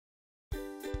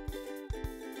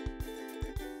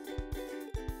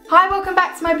Hi, welcome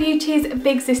back to my Beauty's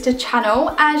Big Sister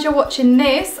channel. As you're watching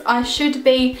this, I should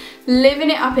be living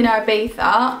it up in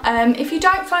Ibiza. If you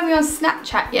don't follow me on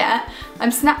Snapchat yet, I'm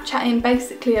Snapchatting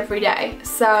basically every day.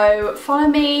 So follow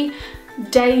me,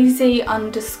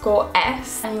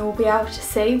 Daisy_S, and you'll be able to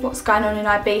see what's going on in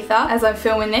Ibiza. As I'm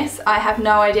filming this, I have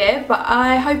no idea, but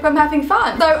I hope I'm having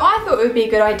fun. So I thought it would be a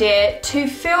good idea to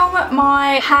film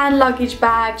my hand luggage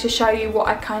bag to show you what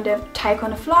I kind of take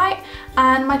on a flight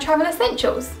and my travel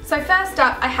essentials. So first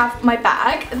up, I have my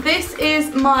bag. This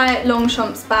is my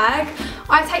Longchamp bag.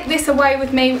 I take this away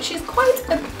with me, which is quite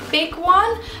a big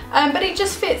one, but it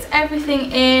just fits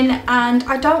everything in, and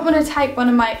I don't want to take one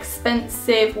of my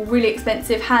really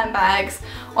expensive handbags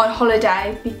on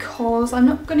holiday because I'm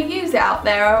not going to use it out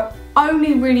there. I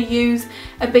only really use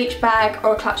a beach bag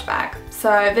or a clutch bag.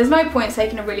 So there's no point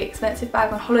taking a really expensive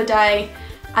bag on holiday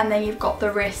and then you've got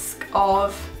the risk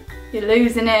of you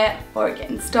losing it or it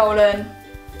getting stolen.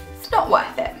 It's not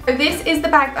worth it. So this is the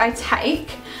bag that I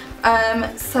take.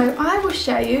 So I will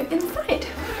show you inside.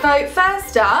 So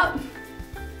first up,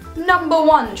 number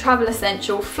one travel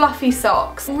essential, fluffy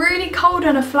socks. Really cold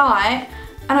on a flight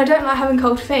and I don't like having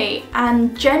cold feet,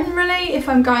 and generally if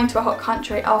I'm going to a hot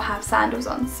country I'll have sandals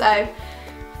on. So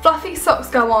fluffy socks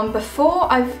go on before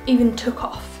I've even took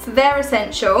off. So they're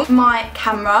essential. My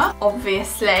camera,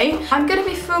 obviously. I'm going to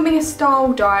be filming a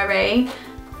style diary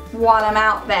while I'm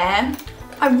out there.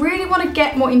 I really want to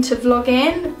get more into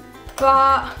vlogging,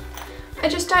 but I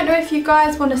just don't know if you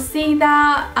guys want to see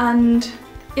that, and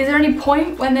is there any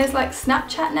point when there's like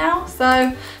Snapchat now?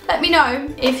 So let me know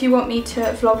if you want me to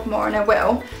vlog more, and I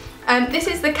will. This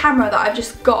is the camera that I've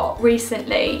just got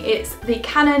recently. It's the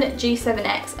Canon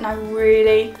G7x and I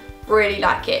really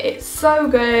like it. It's so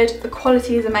good, the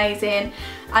quality is amazing,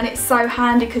 and it's so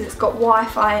handy because it's got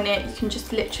Wi-Fi in it. You can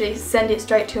just literally send it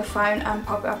straight to your phone and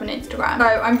pop it up on Instagram. So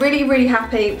I'm really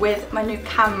happy with my new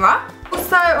camera.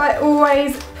 Also, I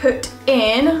always put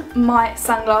in my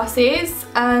sunglasses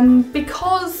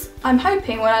because I'm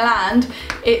hoping when I land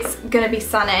it's going to be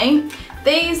sunny.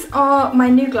 These are my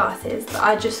new glasses that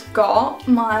I just got,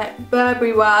 my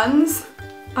Burberry ones.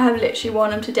 I have literally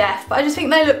worn them to death, but I just think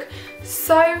they look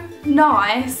so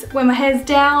nice when my hair's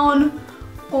down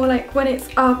or like when it's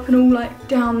up and all like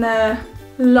down there.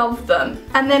 Love them.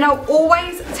 And then I'll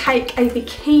always take a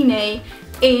bikini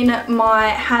in my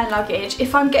hand luggage.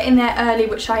 If I'm getting there early,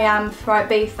 which I am for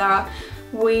Ibiza,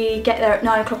 we get there at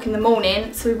 9 o'clock in the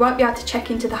morning, so we won't be able to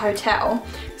check into the hotel.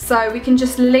 So we can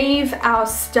just leave our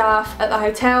stuff at the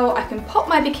hotel. I can pop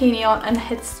my bikini on and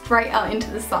head straight out into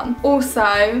the sun.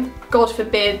 Also, God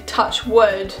forbid, touch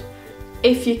wood,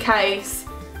 if your case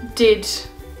did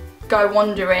go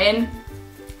wandering,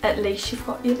 at least you've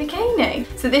got your bikini.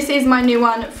 So this is my new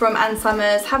one from Ann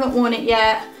Summers. Haven't worn it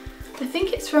yet. I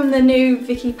think it's from the new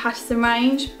Vicky Patterson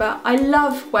range, but I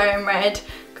love wearing red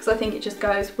because I think it just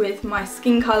goes with my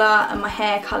skin colour and my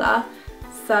hair colour.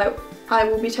 So I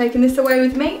will be taking this away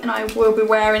with me and I will be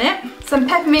wearing it. Some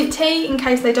peppermint tea in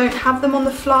case they don't have them on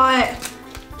the flight.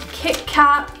 Kit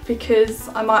Kat because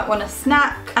I might want a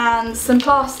snack, and some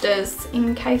plasters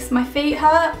in case my feet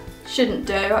hurt. Shouldn't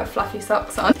do, I have fluffy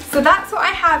socks on. So that's what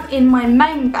I have in my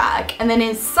main bag, and then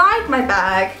inside my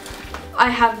bag I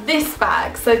have this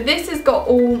bag. So this has got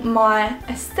all my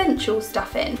essential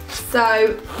stuff in.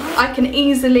 So I can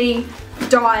easily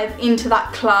dive into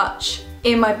that clutch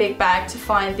in my big bag to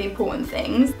find the important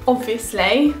things.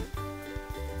 Obviously,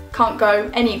 can't go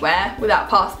anywhere without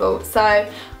passport. So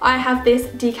I have this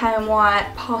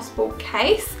DKNY passport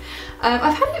case.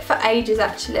 I've had it for ages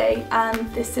actually, and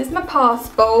this is my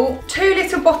passport. 2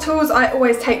 little bottles I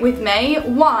always take with me.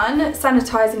 One,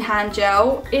 sanitising hand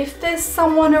gel. If there's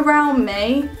someone around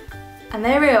me and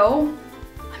they're ill,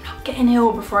 I'm not getting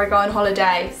ill before I go on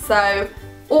holiday. So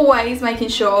always making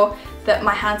sure that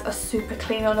my hands are super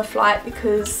clean on a flight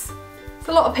because it's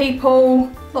a lot of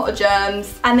people, a lot of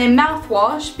germs. And then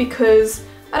mouthwash because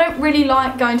I don't really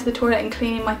like going to the toilet and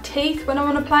cleaning my teeth when I'm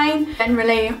on a plane.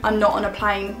 Generally, I'm not on a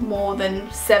plane more than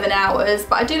 7 hours,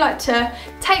 but I do like to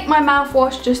take my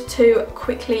mouthwash just to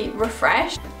quickly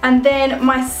refresh. And then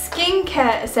my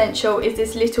skincare essential is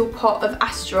this little pot of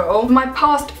Astral. My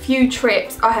past few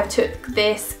trips, I have took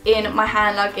this in my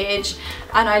hand luggage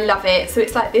and I love it. So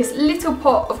it's like this little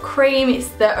pot of cream. It's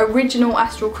the original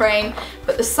Astral cream,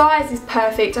 but the size is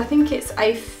perfect. I think it's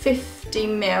a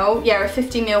 50ml, yeah, a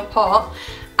 50ml pot.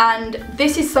 And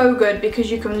this is so good because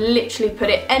you can literally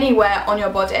put it anywhere on your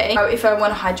body. So if I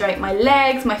want to hydrate my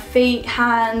legs, my feet,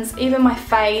 hands, even my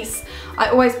face, I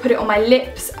always put it on my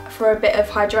lips for a bit of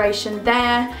hydration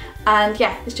there. And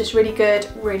yeah, it's just really good,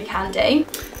 really handy.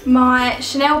 My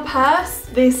Chanel purse.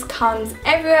 This comes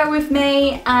everywhere with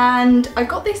me, and I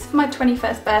got this for my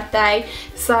 21st birthday,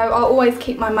 so I'll always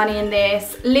keep my money in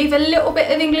this. Leave a little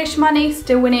bit of English money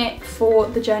still in it for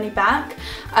the journey back,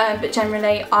 but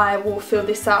generally I will fill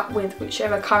this up with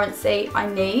whichever currency I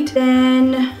need.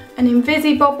 Then an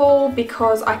Invisibobble,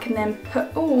 because I can then put,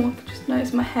 oh, I just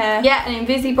noticed my hair. Yeah, an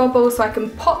Invisibobble, so I can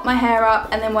pop my hair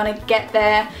up, and then when I get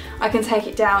there I can take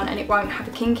it down and it won't have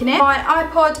a kink in it. My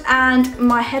iPod and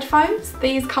my headphones,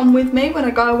 these come with me when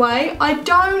I go away. I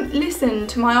don't listen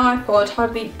to my iPod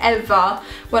hardly ever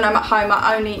when I'm at home.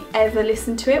 I only ever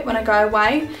listen to it when I go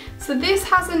away. So this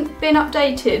hasn't been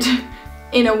updated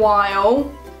in a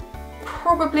while.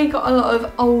 Probably got a lot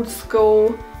of old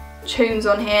school tunes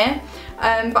on here.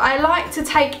 But I like to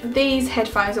take these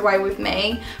headphones away with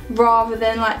me rather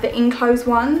than like the enclosed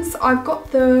ones. I've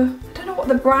got the, I don't know what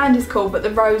the brand is called, but the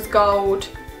rose gold,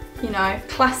 you know,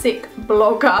 classic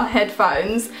blogger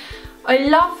headphones. I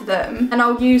love them, and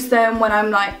I'll use them when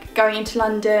I'm like going into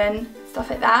London,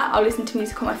 stuff like that. I'll listen to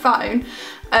music on my phone.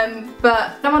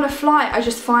 But when I'm on a flight, I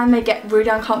just find they get really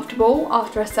uncomfortable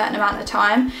after a certain amount of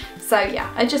time. So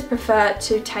yeah, I just prefer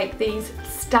to take these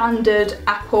standard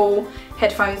Apple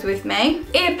headphones with me.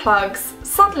 Earplugs.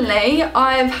 Suddenly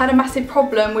I've had a massive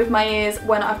problem with my ears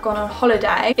when I've gone on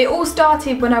holiday. It all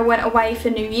started when I went away for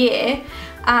New Year,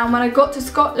 and when I got to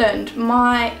Scotland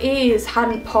my ears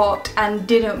hadn't popped and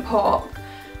didn't pop.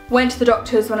 Went to the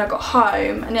doctors when I got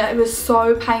home, and it was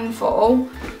so painful,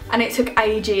 and it took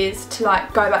ages to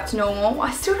like go back to normal.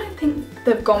 I still don't think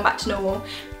they've gone back to normal,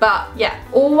 but yeah,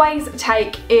 always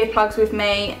take earplugs with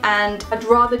me, and I'd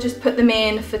rather just put them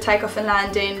in for takeoff and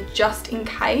landing just in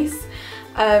case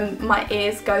my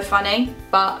ears go funny.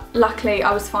 But luckily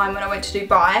I was fine when I went to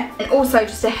Dubai. And also,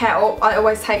 just to help, I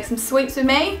always take some sweets with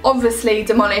me. Obviously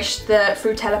demolished the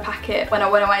Frutella packet when I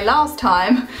went away last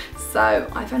time, so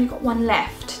I've only got one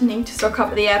left. Need to stock up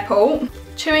at the airport.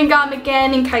 Chewing gum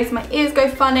again in case my ears go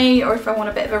funny or if I want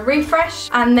a bit of a refresh.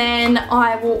 And then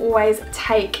I will always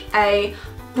take a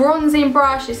bronzing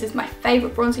brush. This is my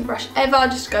favourite bronzing brush ever,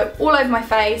 just to go all over my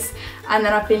face. And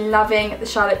then I've been loving the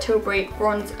Charlotte Tilbury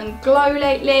Bronze and Glow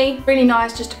lately. Really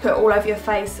nice just to put all over your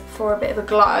face for a bit of a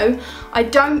glow. I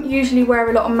don't usually wear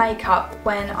a lot of makeup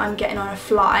when I'm getting on a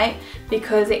flight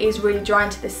because it is really drying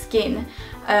to the skin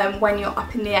when you're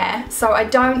up in the air. So I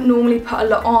don't normally put a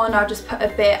lot on. I'll just put a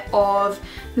bit of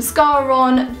mascara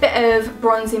on, a bit of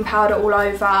bronzing powder all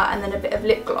over, and then a bit of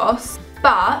lip gloss.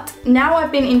 But now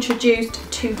I've been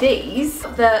introduced to these,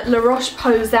 the La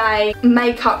Roche-Posay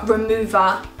makeup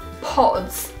remover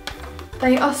pods.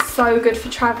 They are so good for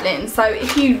travelling. So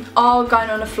if you are going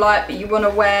on a flight but you want to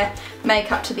wear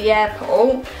makeup to the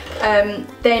airport,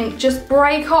 then just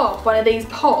break off one of these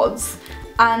pods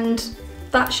and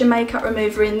that's your makeup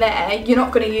remover in there. You're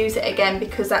not going to use it again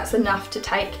because that's enough to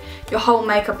take your whole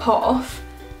makeup off.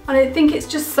 And I think it's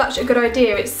just such a good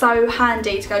idea. It's so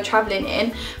handy to go travelling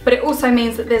in, but it also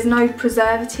means that there's no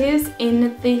preservatives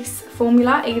in this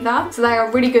formula either. So they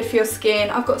are really good for your skin.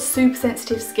 I've got super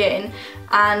sensitive skin,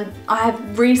 and I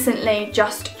have recently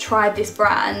just tried this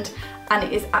brand and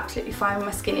it is absolutely fine with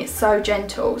my skin. It's so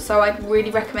gentle, so I'd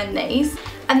really recommend these.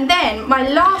 And then my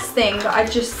last thing that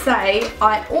I'd just say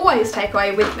I always take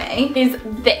away with me is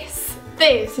this.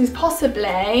 This is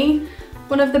possibly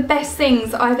one of the best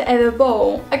things I've ever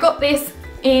bought. I got this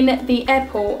in the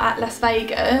airport at Las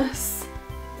Vegas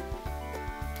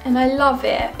and I love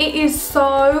it. It is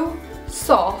so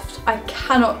soft, I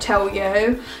cannot tell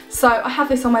you. So I have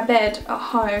this on my bed at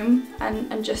home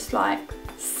and just like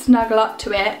snuggle up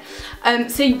to it.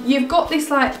 So you've got this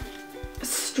like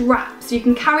strap, so you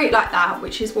can carry it like that,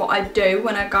 which is what I do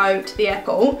when I go to the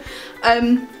airport.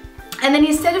 And then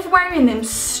instead of wearing them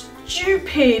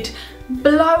stupid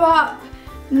blow up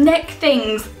neck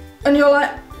things and you're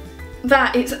like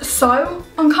that, it's so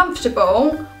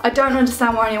uncomfortable. I don't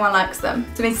understand why anyone likes them.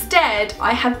 So instead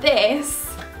I have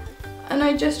this and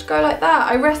I just go like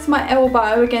that. I rest my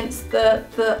elbow against the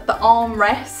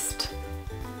armrest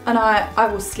and I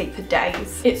will sleep for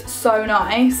days. It's so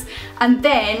nice. And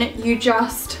then you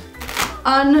just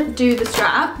undo the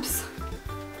straps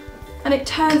and it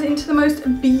turns into the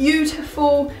most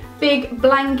beautiful big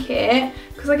blanket,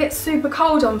 because I get super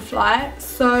cold on flights,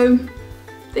 so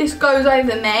this goes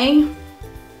over me.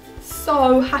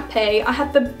 So happy. I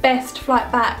had the best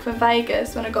flight back from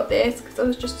Vegas when I got this because I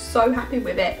was just so happy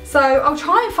with it. So I'll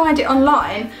try and find it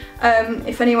online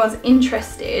if anyone's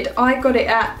interested. I got it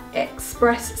at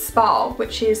XpressSpa,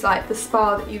 which is like the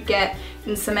spa that you get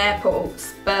in some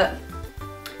airports, but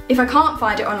if I can't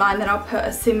find it online then I'll put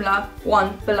a similar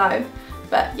one below.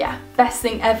 But yeah, best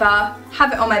thing ever.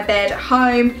 Have it on my bed at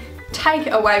home, take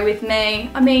it away with me.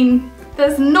 I mean,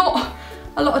 there's not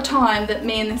a lot of time that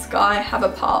me and this guy have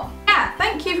apart. Yeah,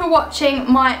 thank you for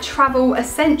watching my travel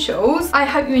essentials. I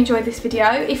hope you enjoyed this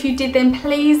video. If you did, then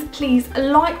please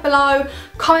like below,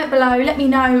 comment below, let me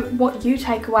know what you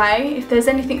take away. If there's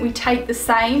anything we take the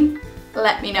same,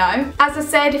 let me know. As I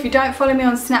said, if you don't follow me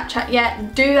on Snapchat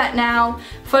yet, do that now.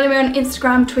 Follow me on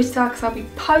Instagram, Twitter, because I'll be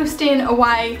posting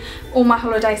away all my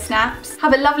holiday snaps.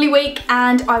 Have a lovely week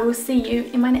and I will see you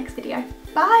in my next video.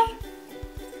 Bye!